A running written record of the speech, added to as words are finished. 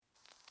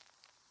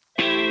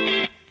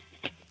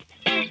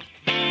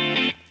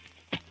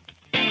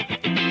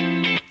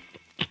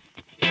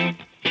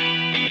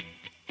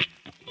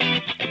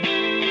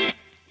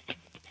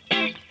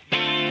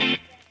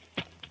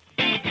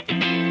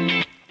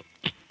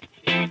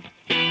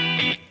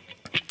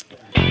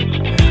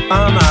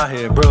I'm out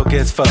here broke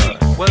as fuck.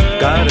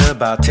 Got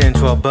about 10,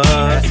 12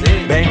 bucks.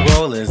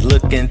 Bankroll is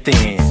looking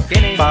thin.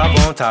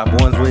 5 on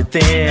top, ones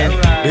within.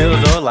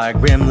 Bills are like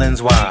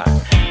gremlins wide.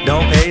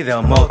 Don't pay,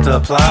 they'll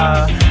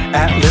multiply.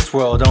 Atlas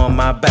world on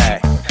my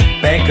back.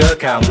 Bank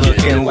account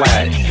looking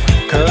whack.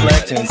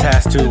 Collections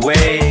has to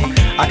wait.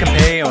 I can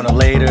pay on a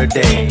later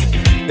day.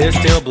 They're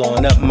still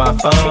blowing up my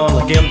phone.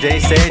 Like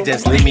MJ said,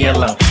 just leave me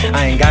alone.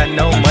 I ain't got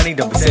no money,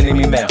 don't be sending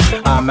me mail.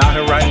 I'm out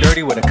here riding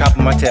dirty with a cop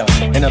on my tail.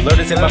 An alert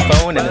is in my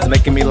phone and it's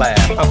making me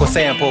laugh. Uncle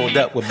Sam pulled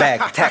up with bag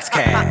of tax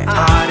cash.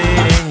 Hide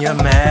it in your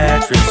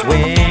mattress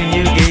when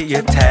you get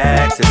your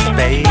taxes,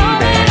 baby.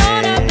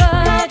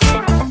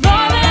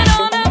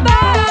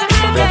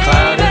 The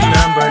cloud is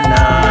number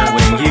 9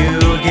 when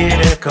you get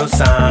a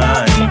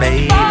cosign,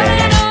 baby.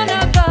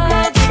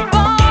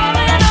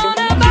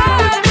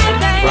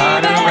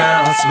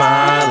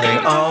 Smiling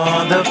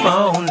on the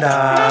phone,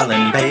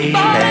 darling, baby.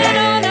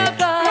 E-Bear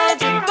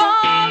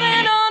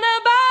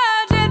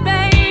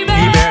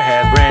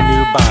has brand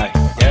new bike.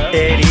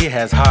 Eddie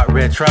has hot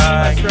red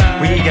tri.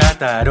 We got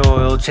that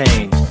oil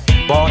change.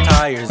 Ball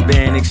tires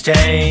been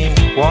exchanged.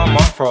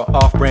 Walmart for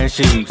off-brand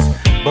shoes.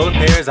 Both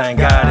pairs I ain't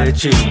gotta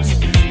choose.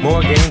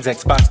 More games,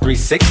 Xbox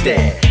 360.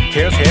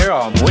 Carol's hair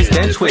all moist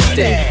and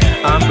twisted.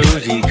 I'm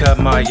bougie, cut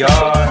my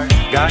yard.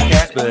 Got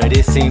cash, but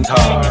it seems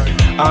hard.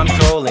 I'm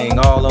trolling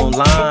all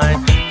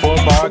online for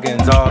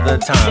bargains all the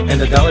time. In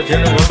the Dollar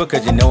General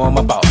because you know I'm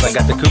a boss. I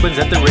got the coupons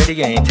at the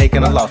ready, I ain't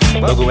taking a loss.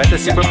 Logo at the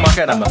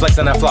supermarket, I'm a flex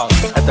and I floss.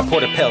 At the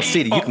Port of Pell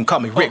City, you can call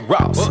me Rick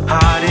Ross.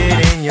 Hide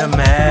it in your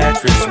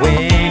mattress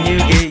when you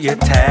get your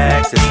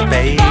taxes,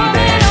 baby.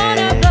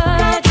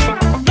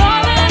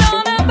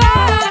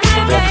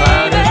 The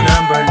cloud is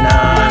number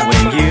 9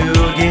 when you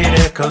get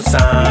a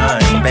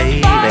cosign,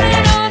 baby.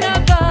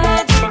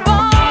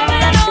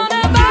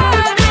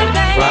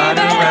 Ride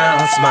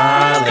around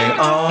smiling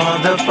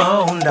on the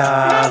phone,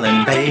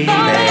 darling, baby.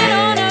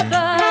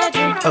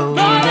 Oh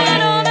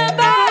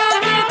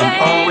yeah, I'm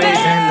always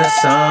into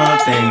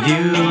something.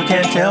 You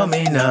can't tell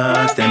me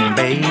nothing,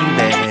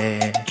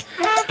 baby.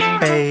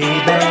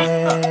 Baby.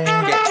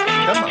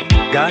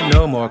 Got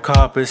no more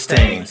copper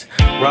stains.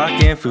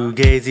 Rockin'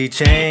 Fugazi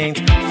chains.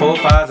 4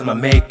 5s, I'ma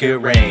make it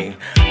rain.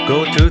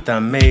 Gold tooth,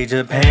 I'm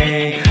major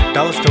pain.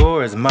 Dollar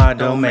store is my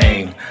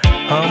domain.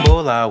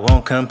 Humble, I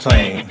won't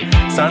complain.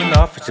 Signing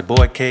off, it's your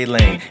boy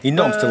K-Lane. You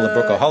know I'm still a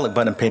brokeaholic,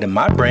 but I'm paid in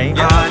my brain.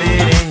 Hide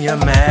it in your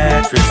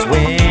mattress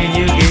when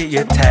you get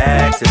your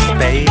taxes,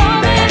 baby.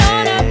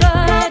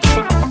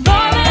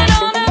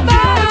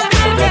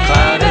 The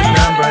cloud is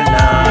number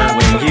 9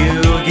 when you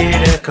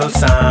get a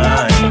cosign.